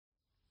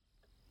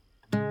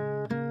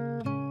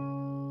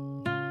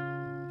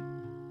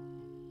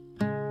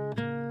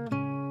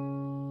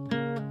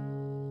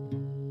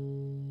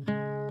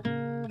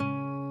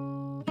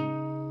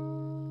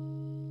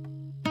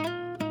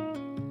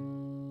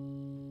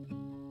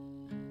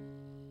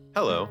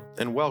Hello,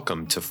 and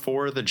welcome to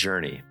For the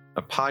Journey,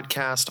 a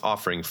podcast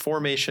offering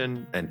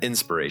formation and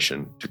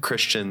inspiration to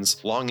Christians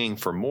longing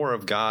for more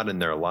of God in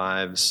their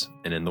lives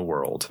and in the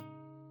world.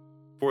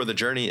 For the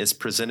Journey is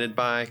presented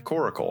by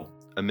Coracle,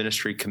 a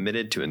ministry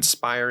committed to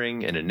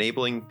inspiring and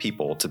enabling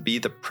people to be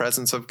the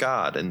presence of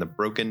God in the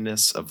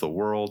brokenness of the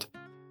world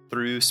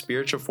through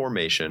spiritual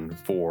formation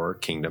for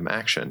kingdom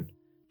action.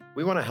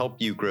 We want to help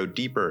you grow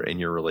deeper in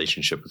your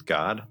relationship with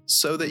God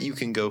so that you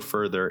can go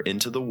further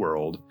into the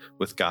world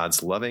with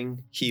God's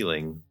loving,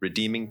 healing,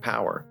 redeeming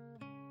power.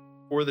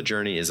 For the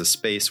Journey is a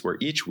space where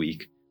each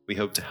week we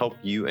hope to help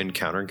you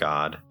encounter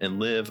God and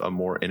live a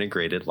more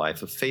integrated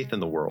life of faith in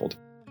the world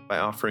by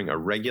offering a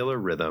regular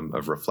rhythm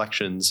of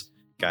reflections,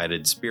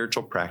 guided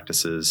spiritual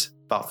practices,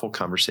 thoughtful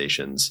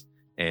conversations,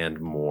 and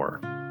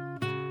more.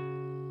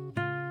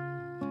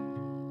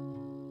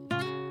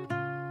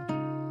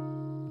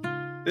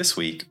 This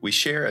week, we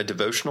share a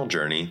devotional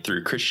journey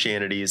through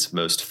Christianity's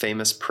most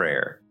famous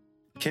prayer.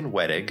 Ken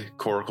Wettig,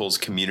 Coracle's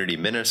community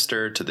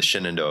minister to the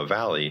Shenandoah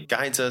Valley,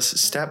 guides us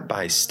step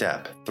by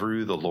step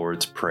through the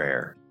Lord's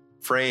Prayer,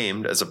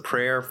 framed as a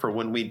prayer for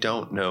when we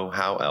don't know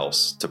how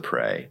else to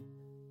pray.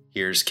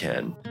 Here's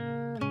Ken.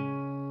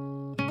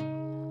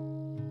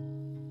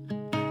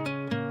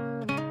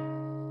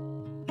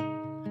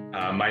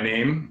 My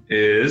name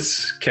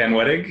is Ken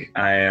Wettig.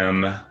 I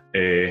am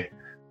a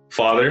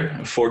father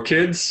of 4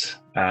 kids,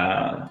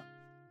 a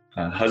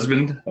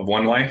husband of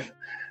 1 wife.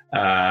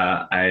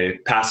 I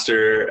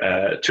pastor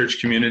a church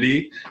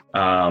community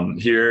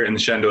here in the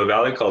Shenandoah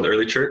Valley called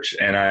Early Church,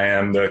 and I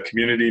am the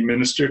community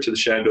minister to the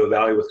Shenandoah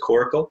Valley with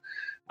Coracle.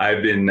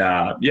 I've been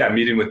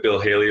meeting with Bill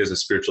Haley as a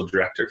spiritual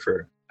director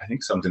for I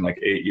think something like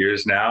 8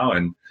 years now,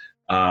 and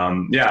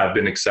I've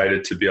been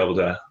excited to be able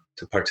to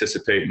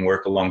participate and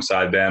work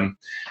alongside them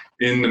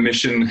in the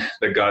mission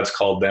that God's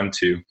called them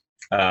to.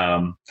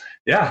 And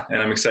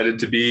I'm excited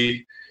to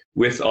be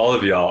with all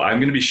of y'all. I'm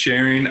going to be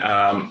sharing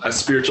a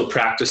spiritual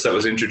practice that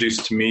was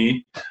introduced to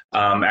me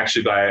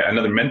actually by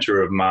another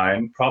mentor of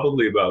mine,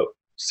 probably about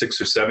 6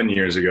 or 7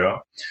 years ago.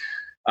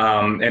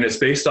 And it's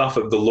based off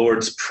of the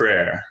Lord's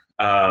Prayer.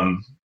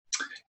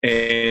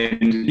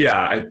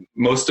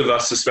 Most of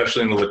us,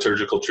 especially in the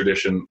liturgical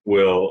tradition,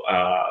 will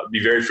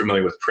be very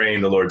familiar with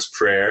praying the Lord's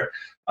Prayer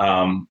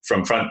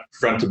from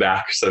front to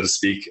back, so to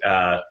speak,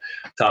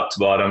 top to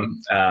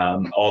bottom,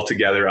 all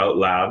together out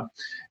loud.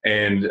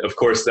 And of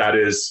course, that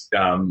is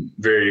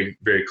very,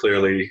 very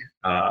clearly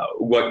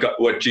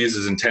what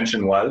Jesus'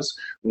 intention was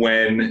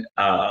when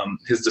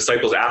his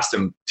disciples asked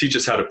him, "Teach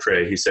us how to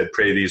pray." He said,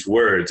 "Pray these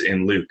words"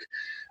 in Luke.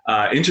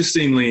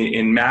 Interestingly,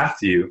 in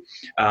Matthew,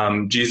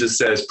 Jesus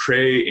says,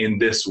 "Pray in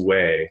this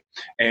way."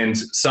 And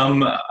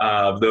some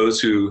of those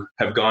who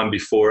have gone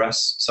before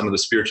us, some of the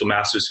spiritual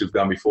masters who've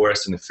gone before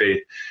us in the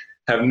faith,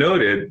 have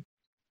noted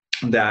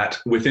that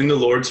within the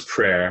Lord's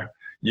Prayer,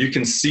 you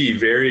can see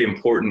very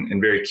important and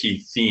very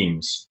key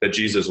themes that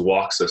Jesus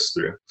walks us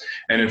through.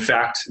 And in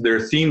fact, there are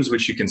themes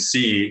which you can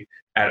see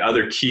at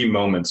other key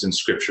moments in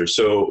Scripture.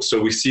 So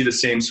we see the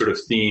same sort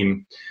of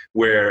theme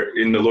where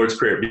in the Lord's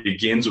Prayer, it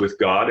begins with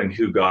God and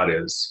who God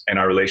is and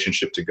our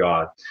relationship to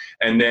God.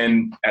 And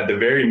then at the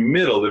very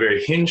middle, the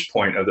very hinge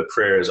point of the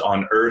prayer is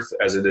on earth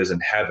as it is in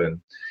heaven.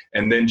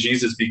 And then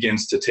Jesus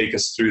begins to take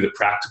us through the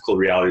practical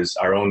realities,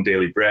 our own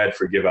daily bread,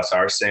 forgive us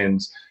our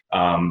sins,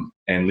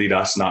 and lead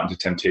us not into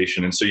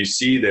temptation. And so you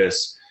see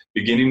this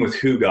beginning with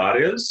who God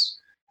is,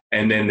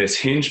 and then this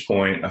hinge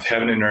point of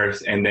heaven and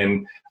earth, and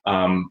then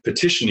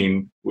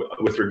petitioning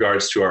with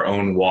regards to our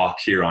own walk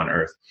here on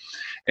earth.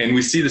 And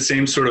we see the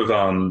same sort of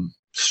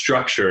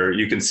structure.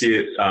 You can see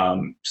it,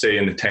 say,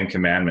 in the 10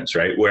 Commandments,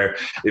 right? Where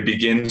it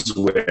begins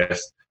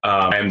with,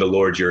 I am the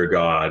Lord your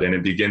God. And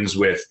it begins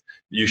with,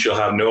 you shall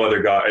have no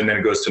other God. And then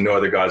it goes to no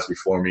other gods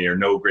before me, or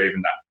no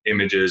graven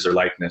images or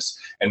likeness.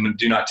 And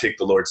do not take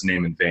the Lord's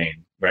name in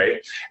vain, right?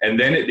 And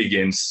then it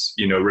begins,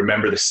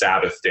 remember the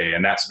Sabbath day.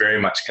 And that's very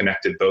much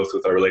connected both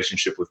with our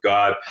relationship with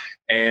God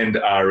and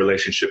our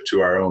relationship to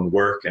our own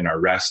work and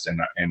our rest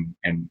and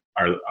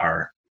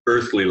our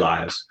earthly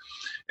lives.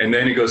 And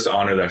then it goes to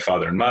honor thy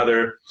father and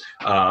mother.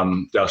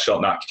 Thou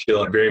shalt not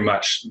kill. It very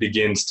much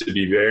begins to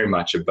be very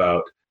much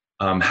about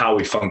how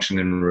we function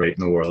and relate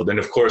in the world. And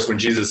of course, when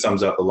Jesus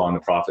sums up the law and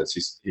the prophets,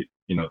 he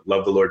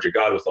love the Lord your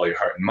God with all your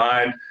heart and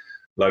mind,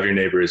 love your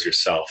neighbor as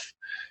yourself.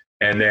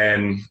 And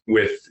then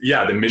with,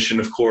 the mission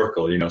of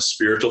Coracle,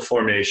 spiritual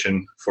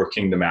formation for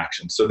kingdom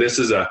action. So this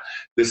is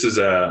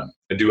a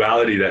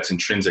duality that's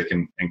intrinsic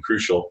and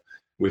crucial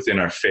within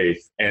our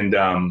faith. And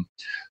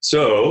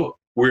so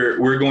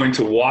we're going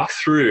to walk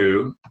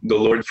through the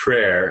Lord's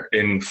Prayer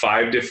in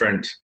 5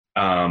 different,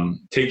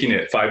 taking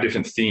it 5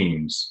 different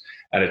themes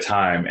at a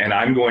time. And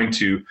I'm going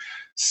to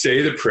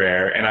say the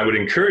prayer, and I would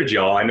encourage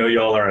y'all, I know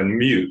y'all are on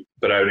mute,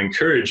 but I would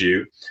encourage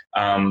you,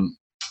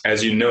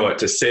 as you know it,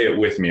 to say it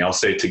with me. I'll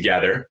say it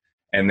together,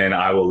 and then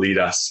I will lead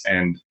us.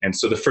 And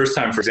so the first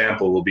time, for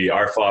example, will be,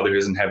 Our Father who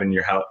is in heaven,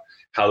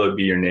 hallowed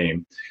be your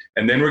name.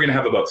 And then we're going to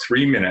have about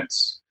 3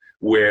 minutes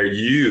where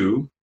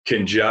you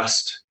can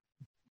just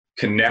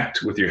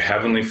connect with your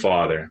Heavenly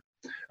Father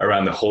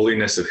around the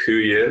holiness of who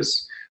he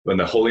is and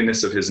the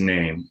holiness of his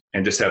name,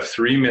 and just have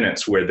 3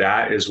 minutes where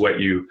that is what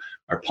you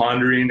are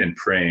pondering and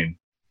praying.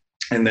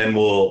 And then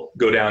we'll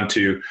go down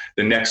to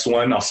the next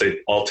one. I'll say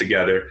all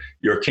together,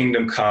 your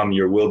kingdom come,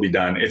 your will be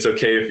done. It's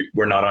okay if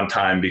we're not on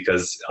time,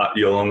 because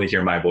you'll only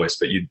hear my voice,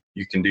 but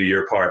you can do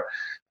your part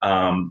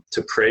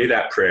to pray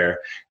that prayer,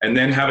 and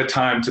then have a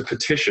time to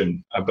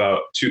petition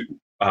about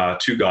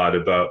to God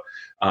about,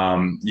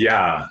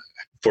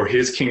 for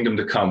his kingdom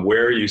to come.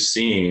 Where are you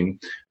seeing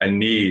a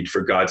need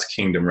for God's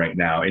kingdom right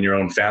now in your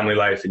own family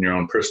life, in your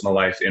own personal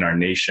life, in our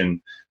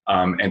nation,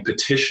 and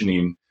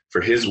petitioning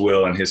for his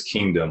will and his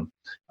kingdom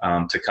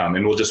to come.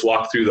 And we'll just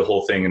walk through the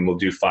whole thing, and we'll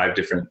do 5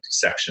 different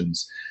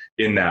sections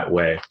in that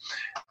way.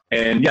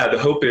 And the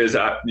hope is,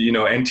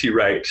 N.T.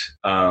 Wright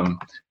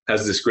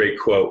has this great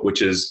quote,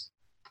 which is,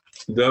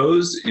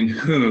 those in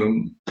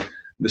whom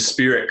the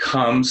Spirit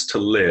comes to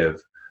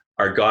live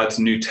are God's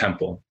new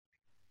temple.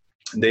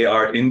 They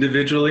are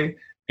individually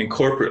and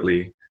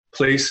corporately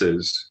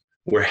places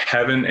where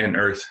heaven and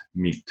earth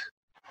meet.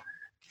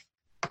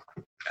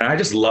 And I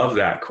just love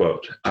that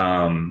quote.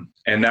 And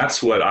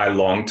that's what I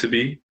long to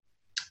be.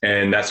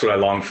 And that's what I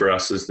long for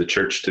us as the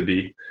church to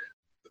be,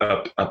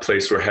 a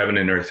place where heaven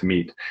and earth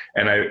meet.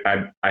 And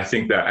I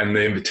think that, and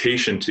the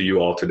invitation to you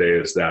all today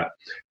is that,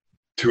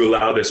 to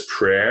allow this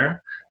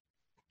prayer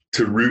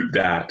to root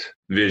that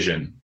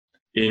vision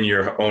in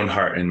your own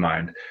heart and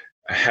mind,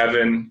 a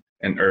heaven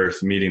and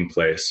earth meeting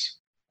place,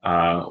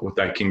 with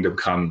thy kingdom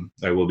come,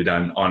 thy will be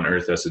done on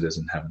earth as it is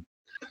in heaven.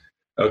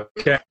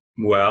 Okay,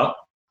 well,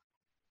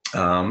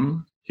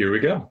 here we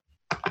go.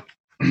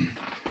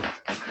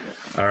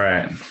 All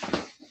right.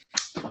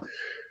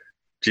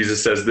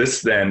 Jesus says,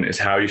 this then is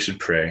how you should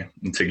pray.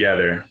 And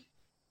together,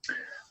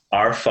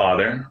 our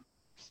Father,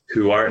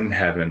 who art in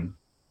heaven,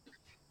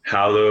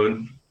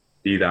 hallowed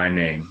be thy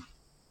name.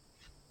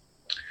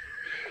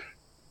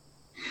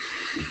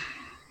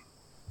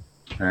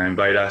 I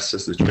invite us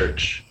as the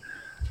church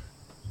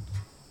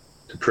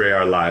to pray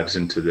our lives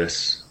into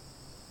this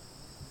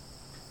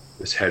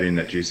heading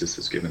that Jesus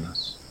has given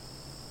us.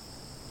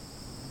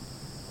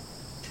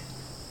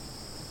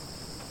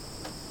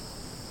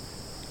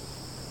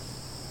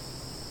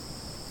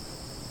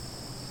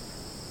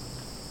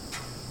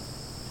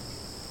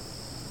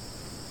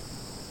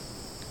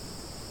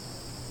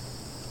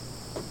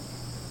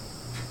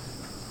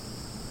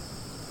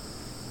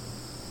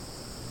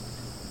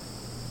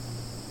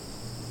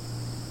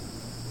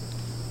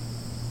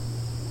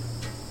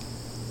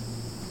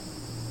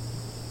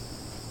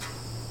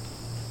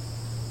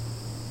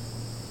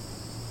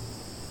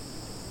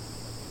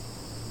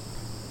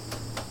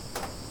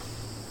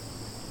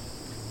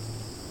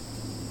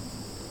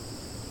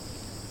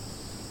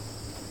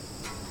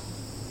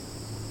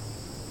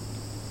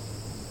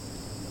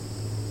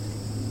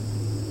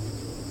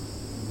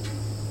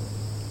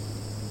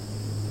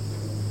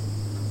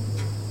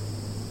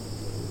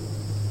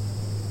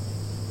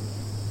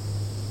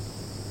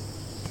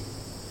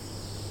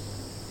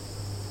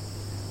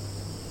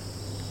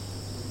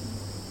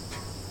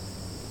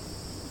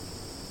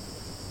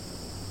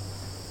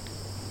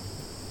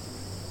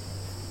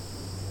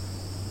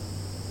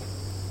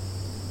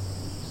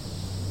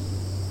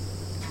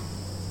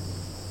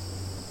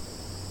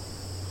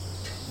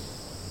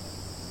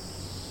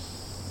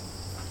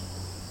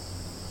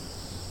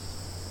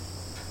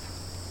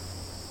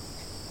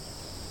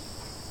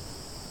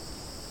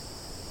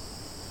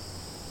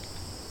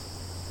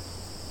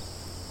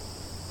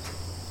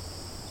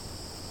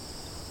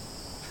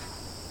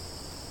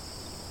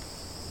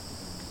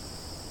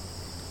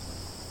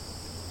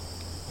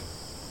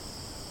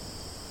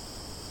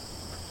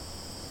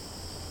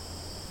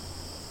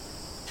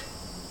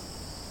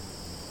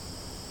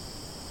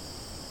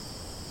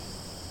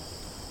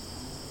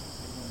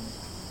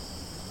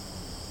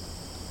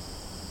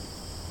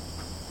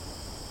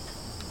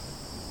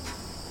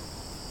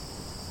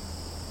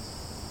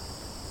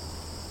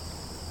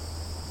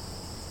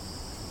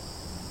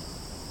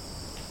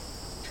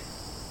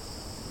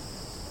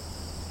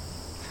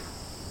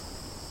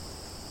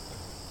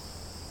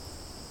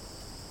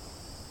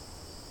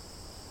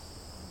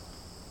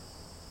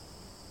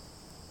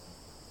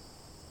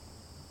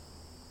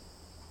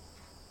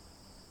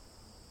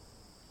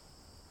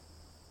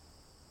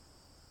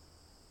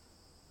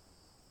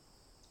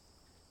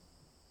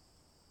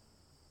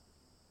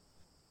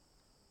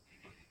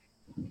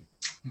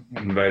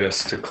 I invite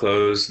us to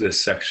close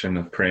this section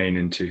of praying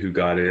into who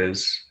God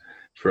is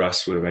for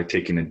us by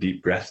taking a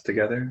deep breath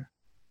together.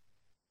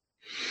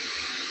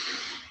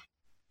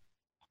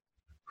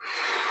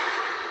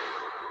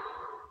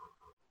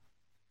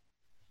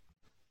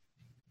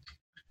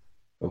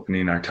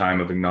 Opening our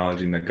time of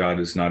acknowledging that God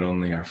is not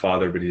only our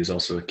Father, but he is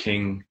also a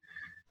King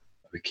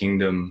of a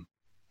kingdom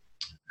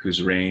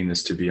whose reign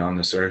is to be on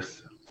this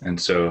earth. And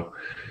so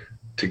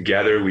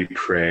together we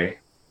pray,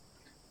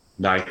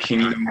 thy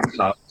kingdom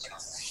come,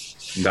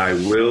 thy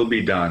will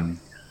be done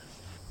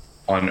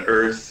on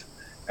earth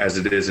as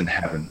it is in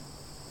heaven.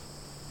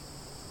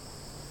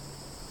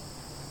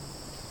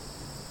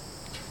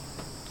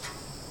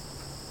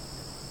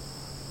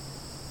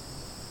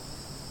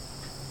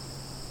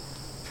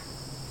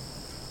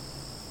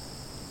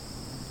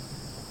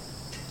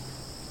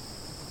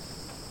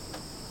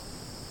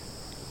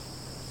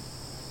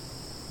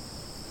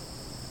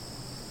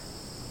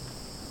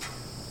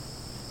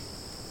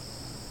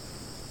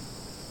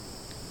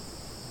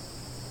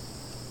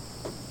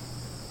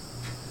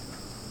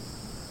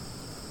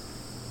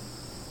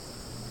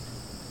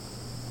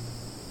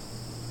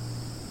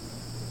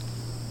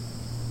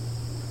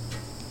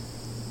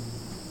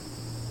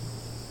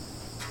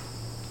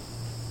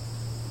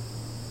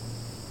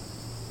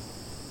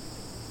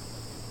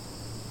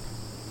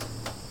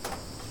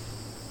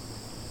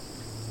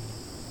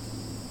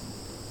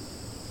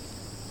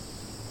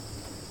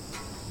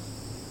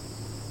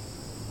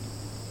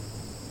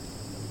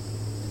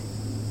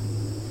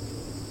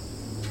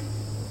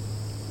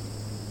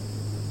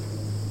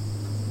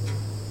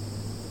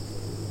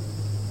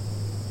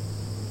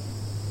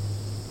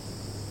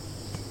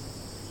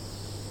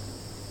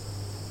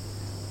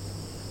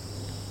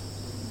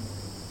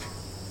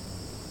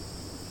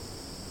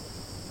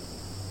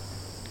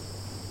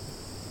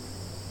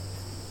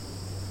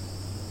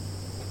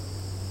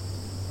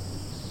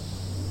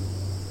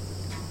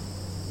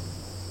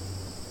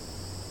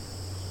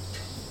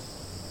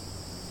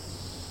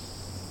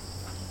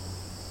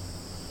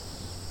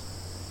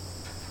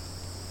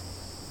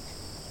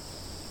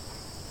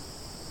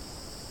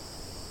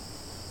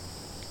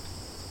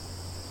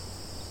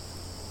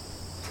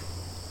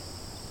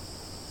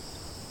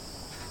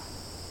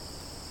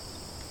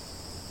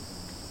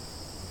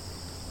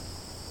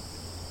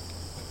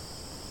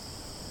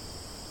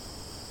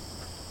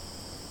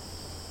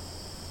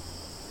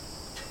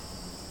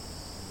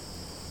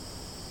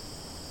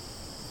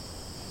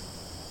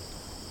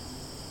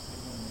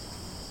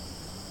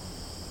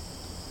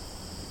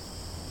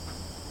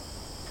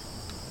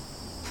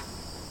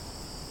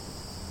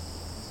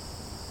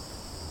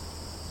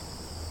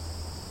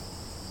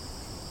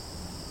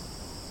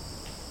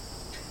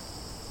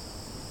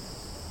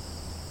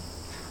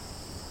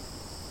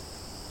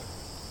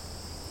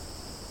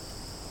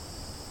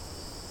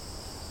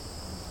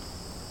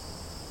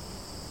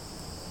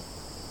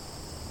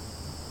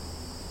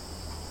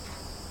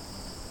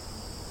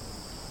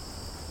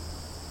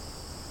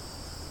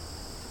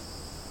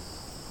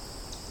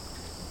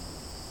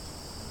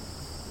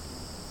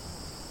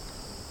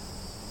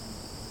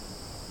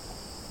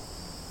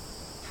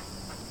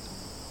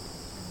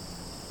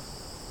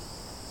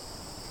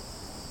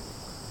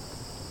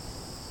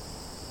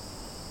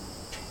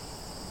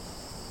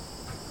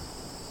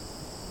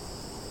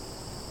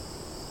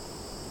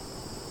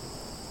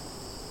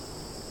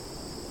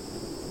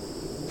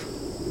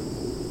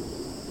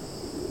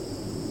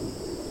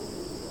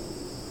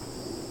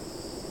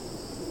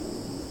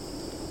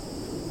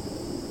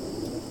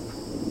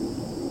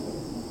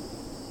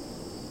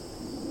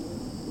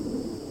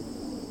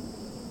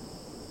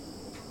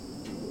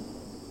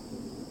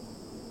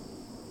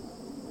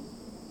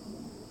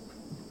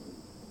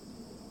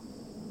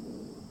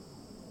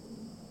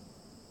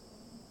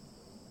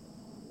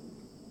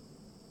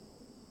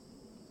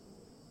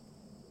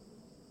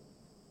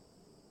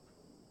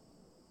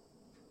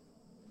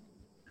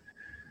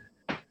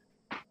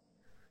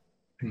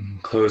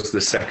 Close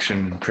this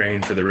section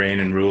praying for the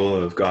reign and rule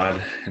of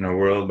God in our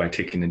world by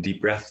taking a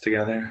deep breath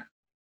together.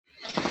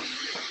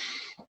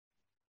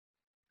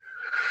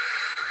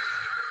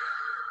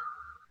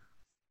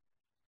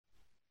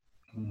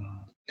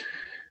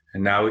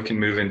 And now we can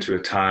move into a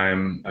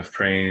time of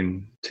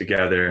praying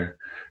together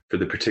for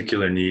the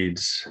particular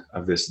needs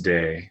of this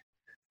day,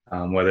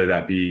 whether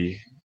that be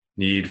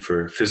need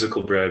for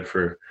physical bread,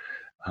 for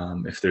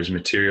if there's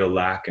material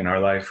lack in our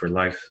life or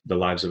the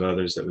lives of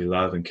others that we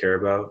love and care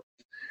about,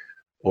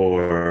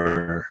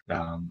 or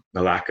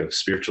the lack of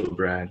spiritual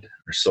bread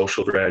or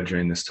social bread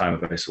during this time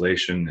of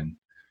isolation and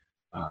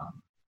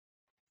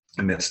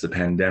amidst the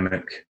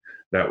pandemic.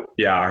 That,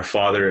 our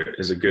Father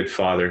is a good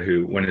Father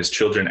who, when his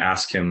children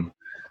ask him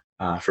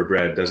for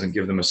bread, doesn't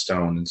give them a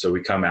stone. And so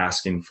we come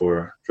asking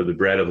for the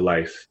bread of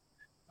life,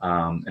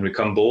 and we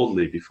come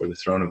boldly before the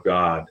throne of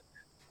God,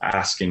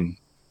 asking,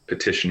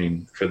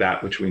 petitioning for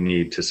that which we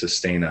need to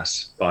sustain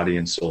us, body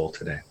and soul,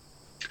 today.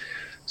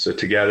 So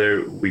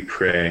together we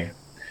pray,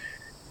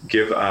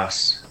 give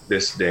us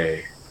this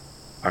day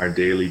our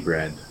daily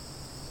bread.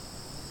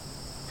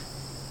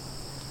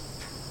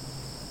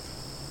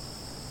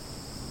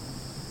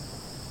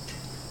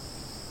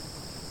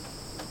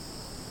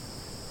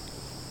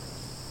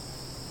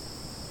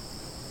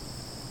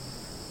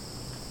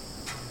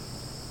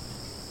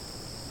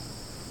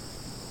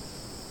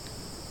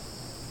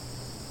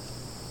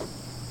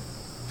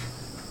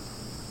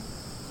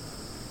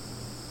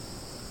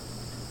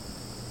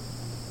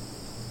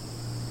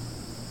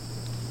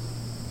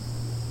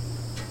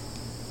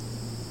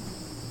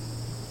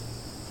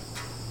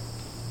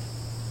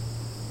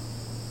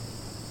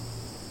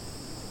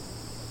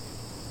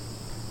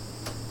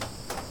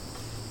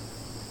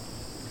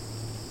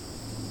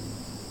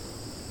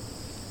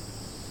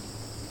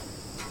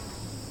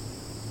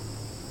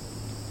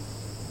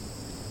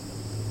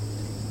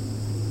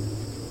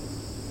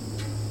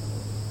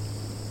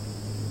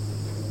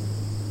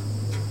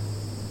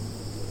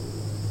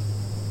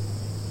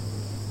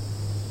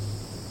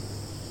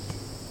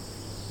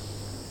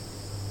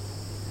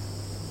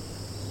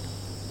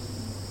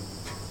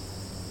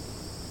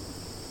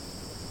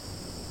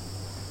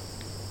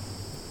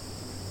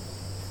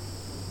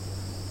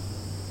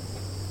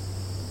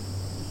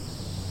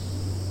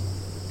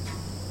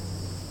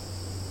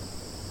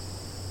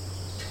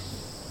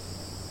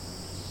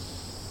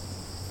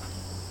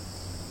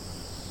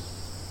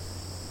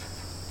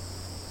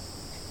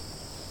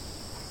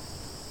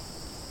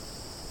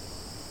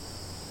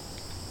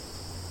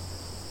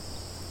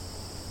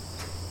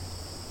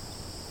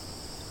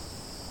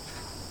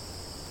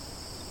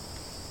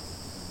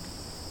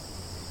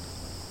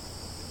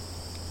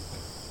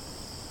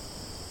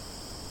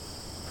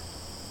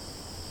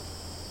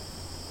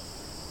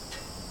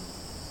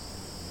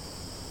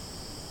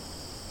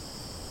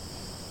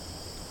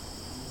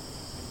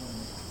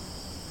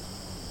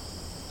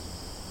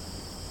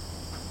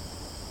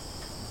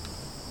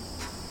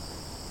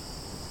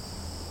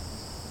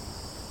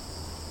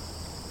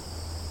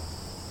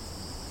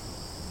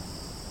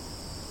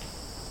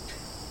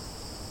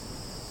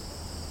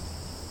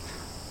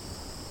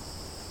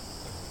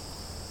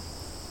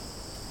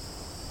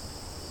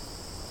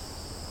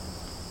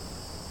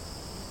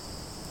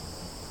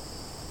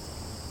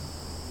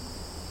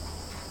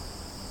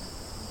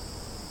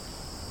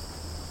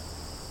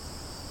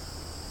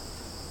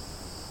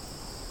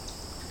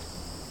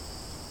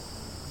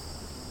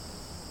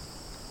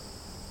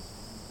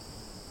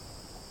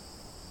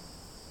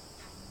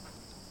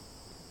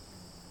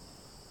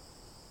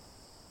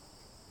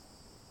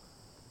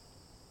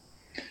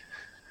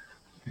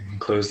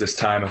 Close this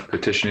time of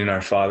petitioning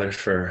our Father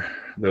for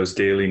those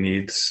daily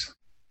needs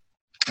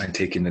and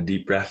taking a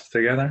deep breath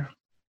together.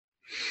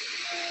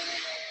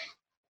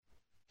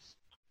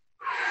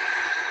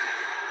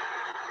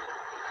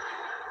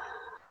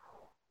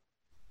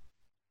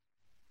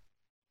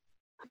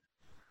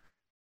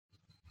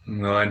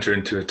 And we'll enter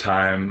into a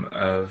time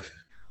of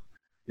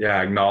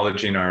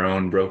acknowledging our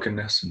own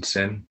brokenness and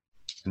sin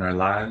in our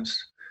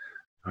lives,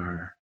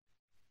 our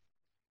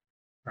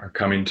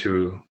coming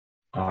to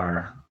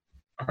our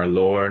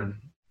Lord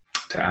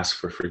to ask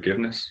for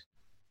forgiveness.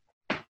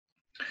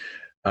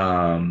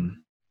 I'll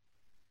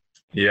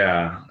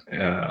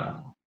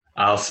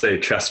say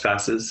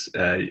trespasses.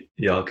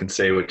 Y'all can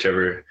say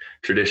whichever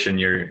tradition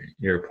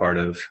you're a part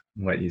of,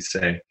 what you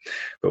say,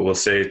 but we'll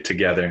say it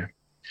together.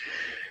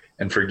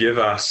 And forgive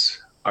us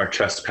our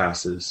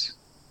trespasses,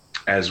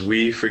 as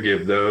we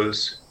forgive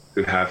those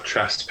who have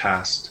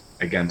trespassed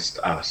against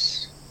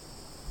us.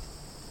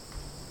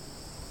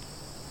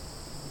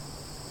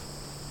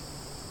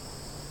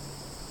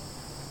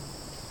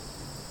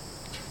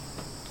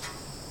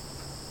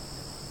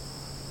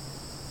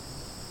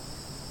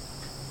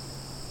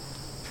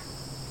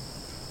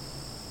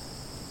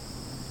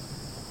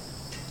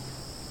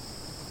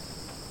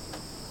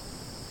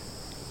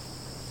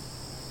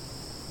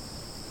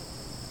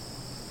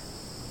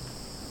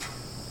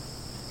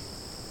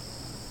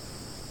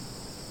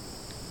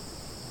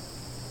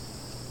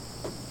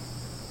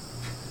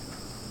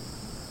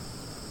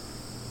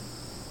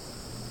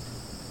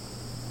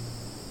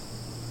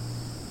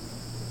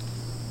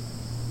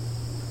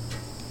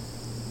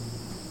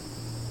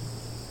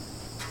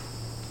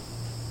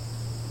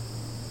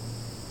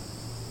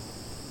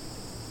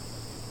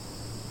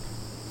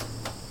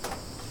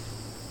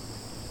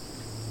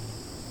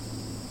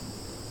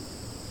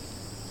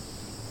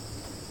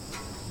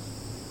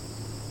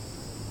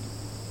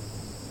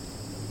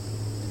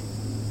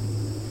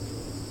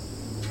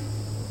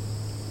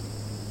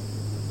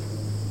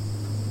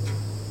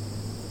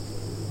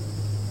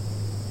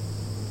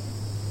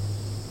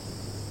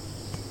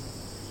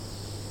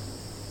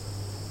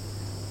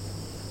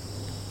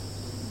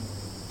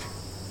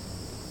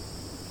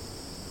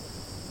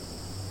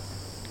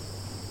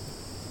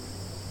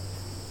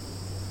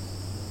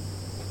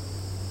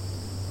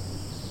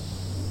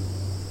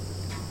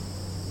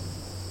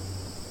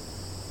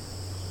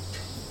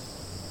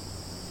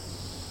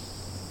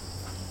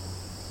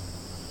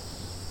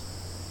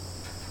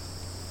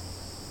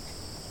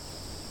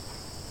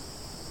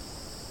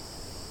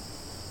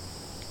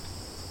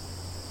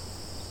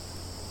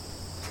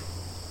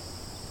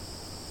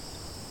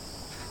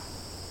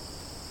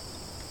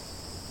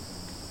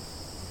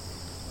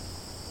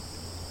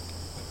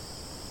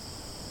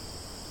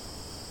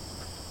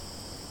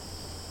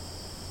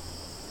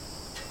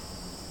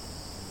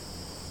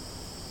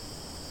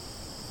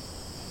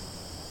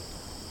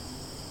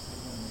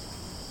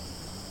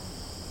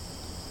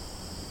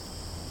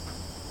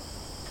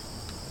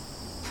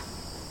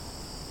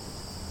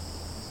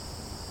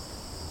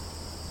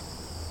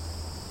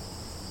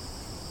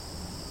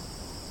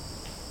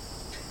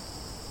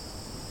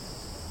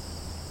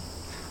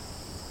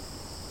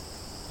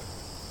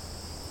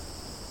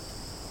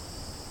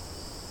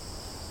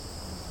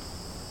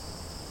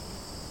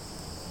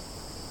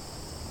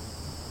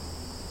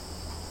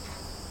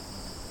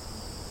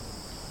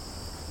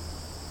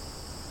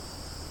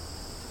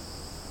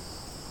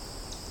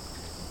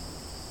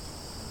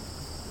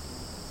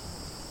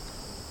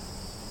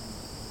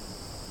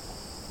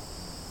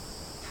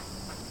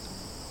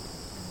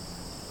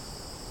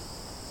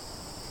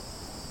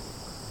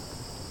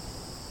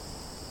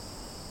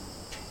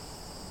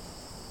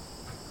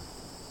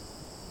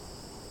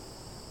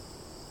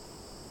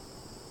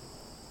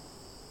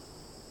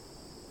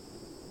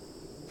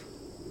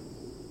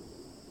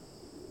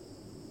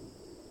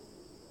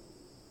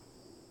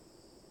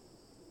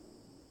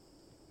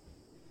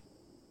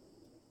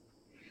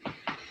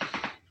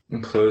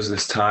 And close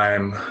this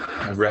time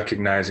of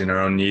recognizing our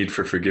own need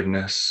for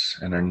forgiveness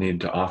and our need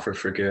to offer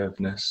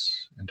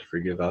forgiveness and to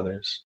forgive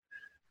others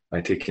by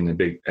taking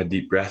a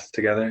deep breath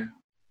together.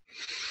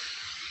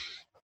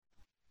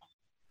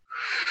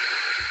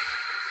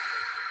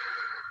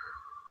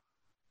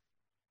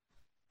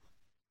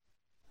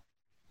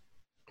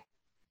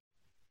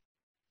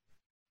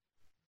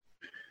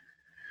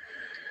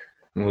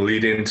 And we'll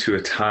lead into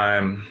a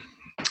time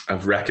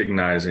of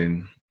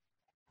recognizing,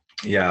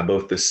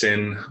 both the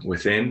sin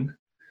within,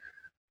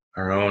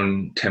 our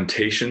own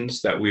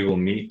temptations that we will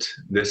meet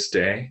this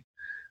day,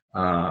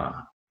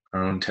 our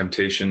own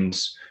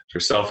temptations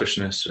for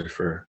selfishness or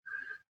for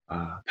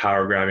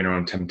power grabbing, our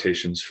own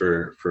temptations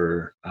for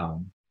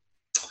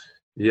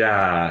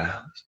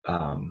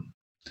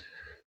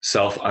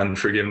self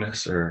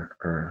unforgiveness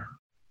or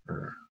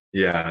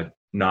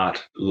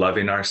not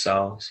loving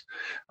ourselves,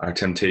 our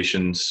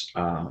temptations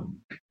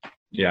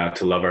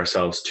to love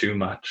ourselves too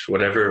much,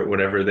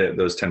 whatever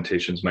those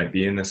temptations might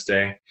be in this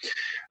day,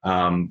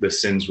 the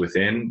sins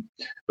within,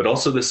 but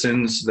also the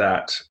sins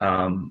that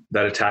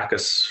attack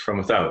us from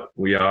without.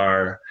 We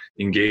are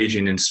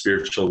engaging in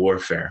spiritual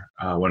warfare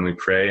when we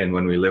pray and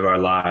when we live our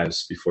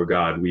lives before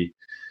God.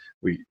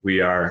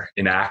 We are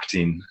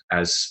enacting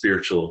as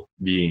spiritual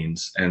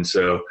beings, and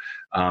so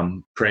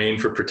praying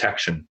for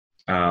protection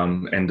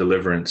and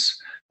deliverance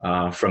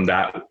from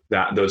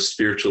those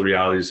spiritual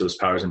realities, those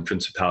powers and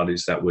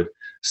principalities that would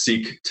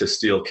seek to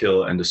steal,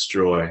 kill, and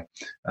destroy.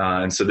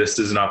 And so this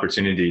is an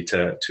opportunity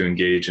to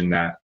engage in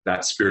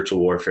that spiritual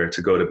warfare,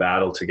 to go to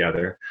battle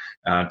together,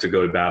 to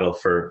go to battle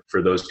for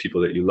those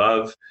people that you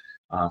love,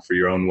 for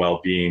your own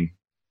well-being.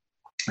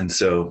 And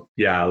so,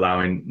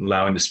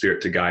 allowing the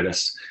Spirit to guide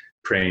us,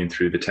 praying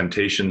through the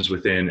temptations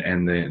within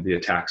and the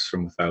attacks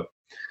from without.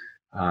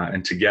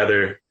 And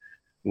together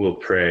we'll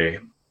pray.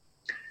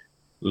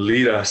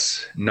 Lead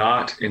us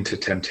not into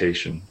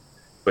temptation,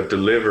 but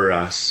deliver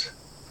us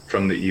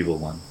from the evil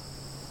one.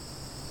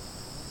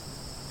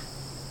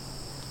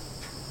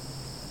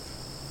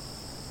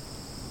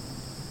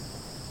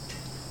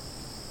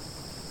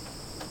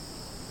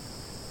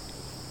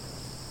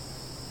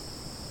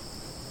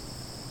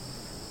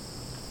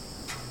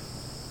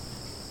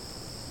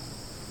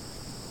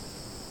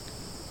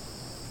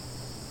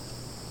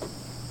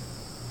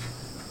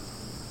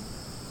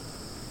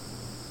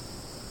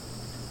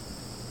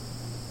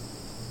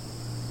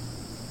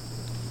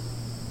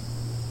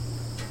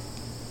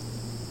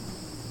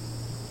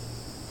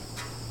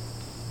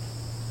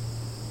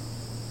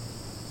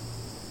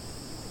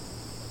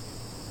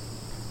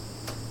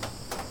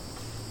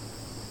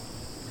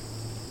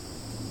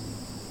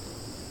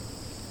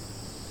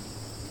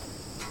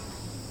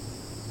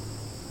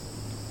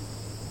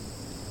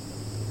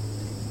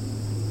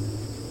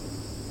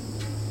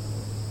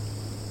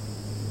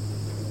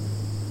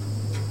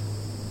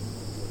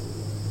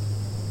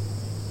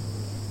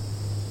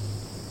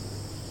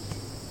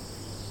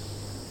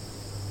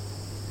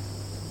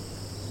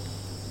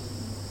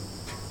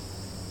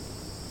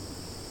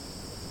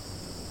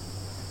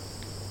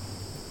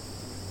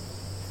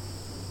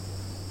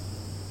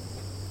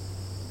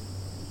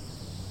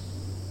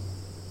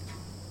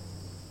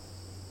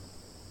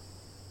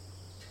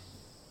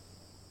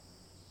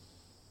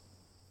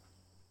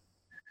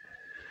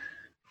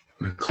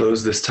 We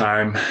close this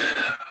time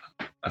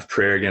of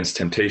prayer against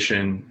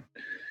temptation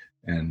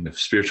and of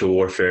spiritual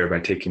warfare by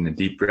taking a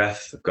deep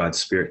breath of God's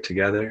Spirit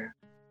together.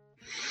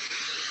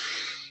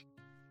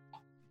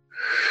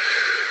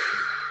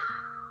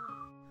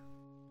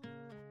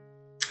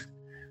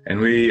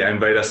 And I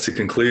invite us to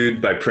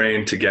conclude by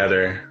praying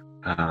together.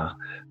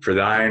 For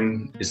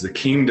thine is the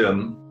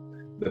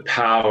kingdom, the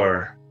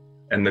power,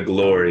 and the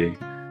glory,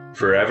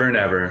 forever and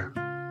ever.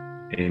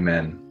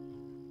 Amen.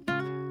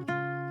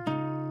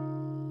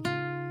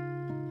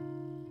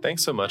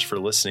 Thanks so much for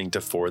listening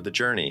to For the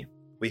Journey.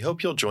 We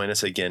hope you'll join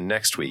us again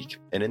next week,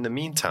 and in the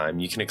meantime,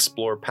 you can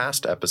explore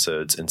past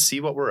episodes and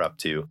see what we're up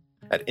to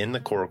at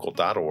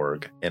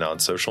inthecoracle.org and on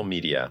social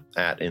media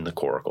at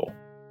inthecoracle.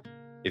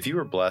 If you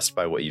were blessed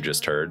by what you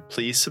just heard,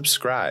 please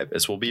subscribe,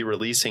 as we'll be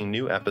releasing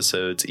new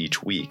episodes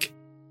each week.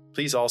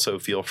 Please also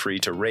feel free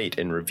to rate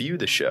and review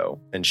the show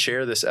and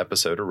share this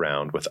episode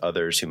around with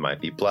others who might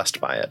be blessed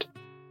by it.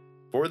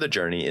 For the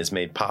Journey is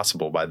made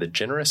possible by the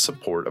generous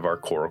support of our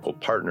Coracle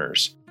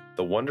partners,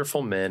 the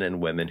wonderful men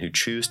and women who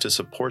choose to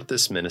support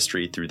this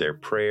ministry through their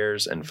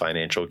prayers and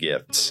financial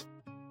gifts.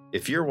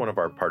 If you're one of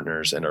our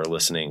partners and are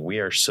listening, we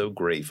are so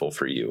grateful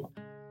for you.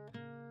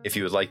 If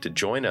you would like to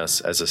join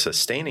us as a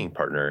sustaining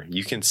partner,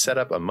 you can set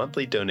up a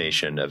monthly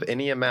donation of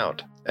any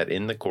amount at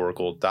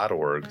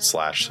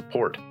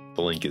inthecoracle.org/support.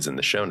 The link is in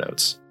the show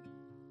notes.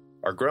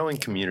 Our growing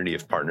community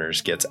of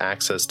partners gets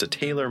access to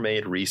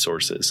tailor-made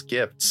resources,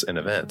 gifts, and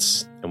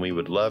events, and we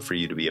would love for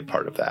you to be a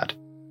part of that.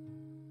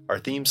 Our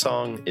theme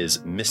song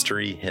is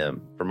Mystery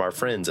Hymn from our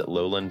friends at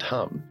Lowland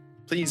Hum.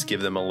 Please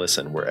give them a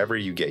listen wherever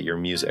you get your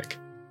music.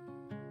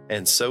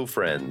 And so,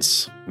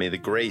 friends, may the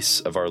grace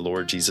of our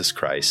Lord Jesus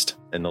Christ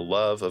and the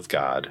love of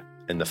God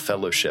and the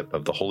fellowship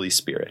of the Holy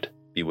Spirit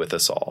be with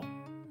us all.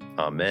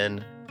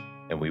 Amen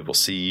and we will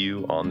see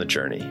you on the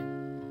journey.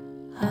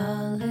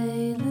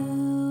 Hallelujah,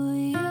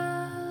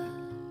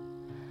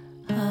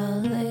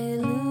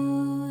 hallelujah.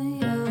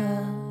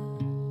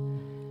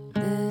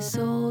 This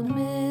old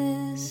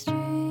mystery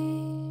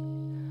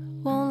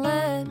won't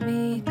let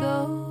me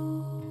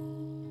go.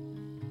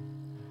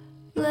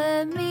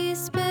 Let me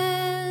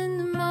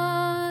spend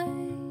my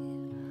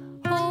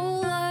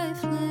whole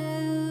life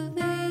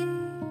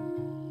living,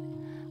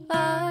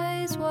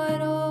 eyes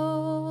wide open,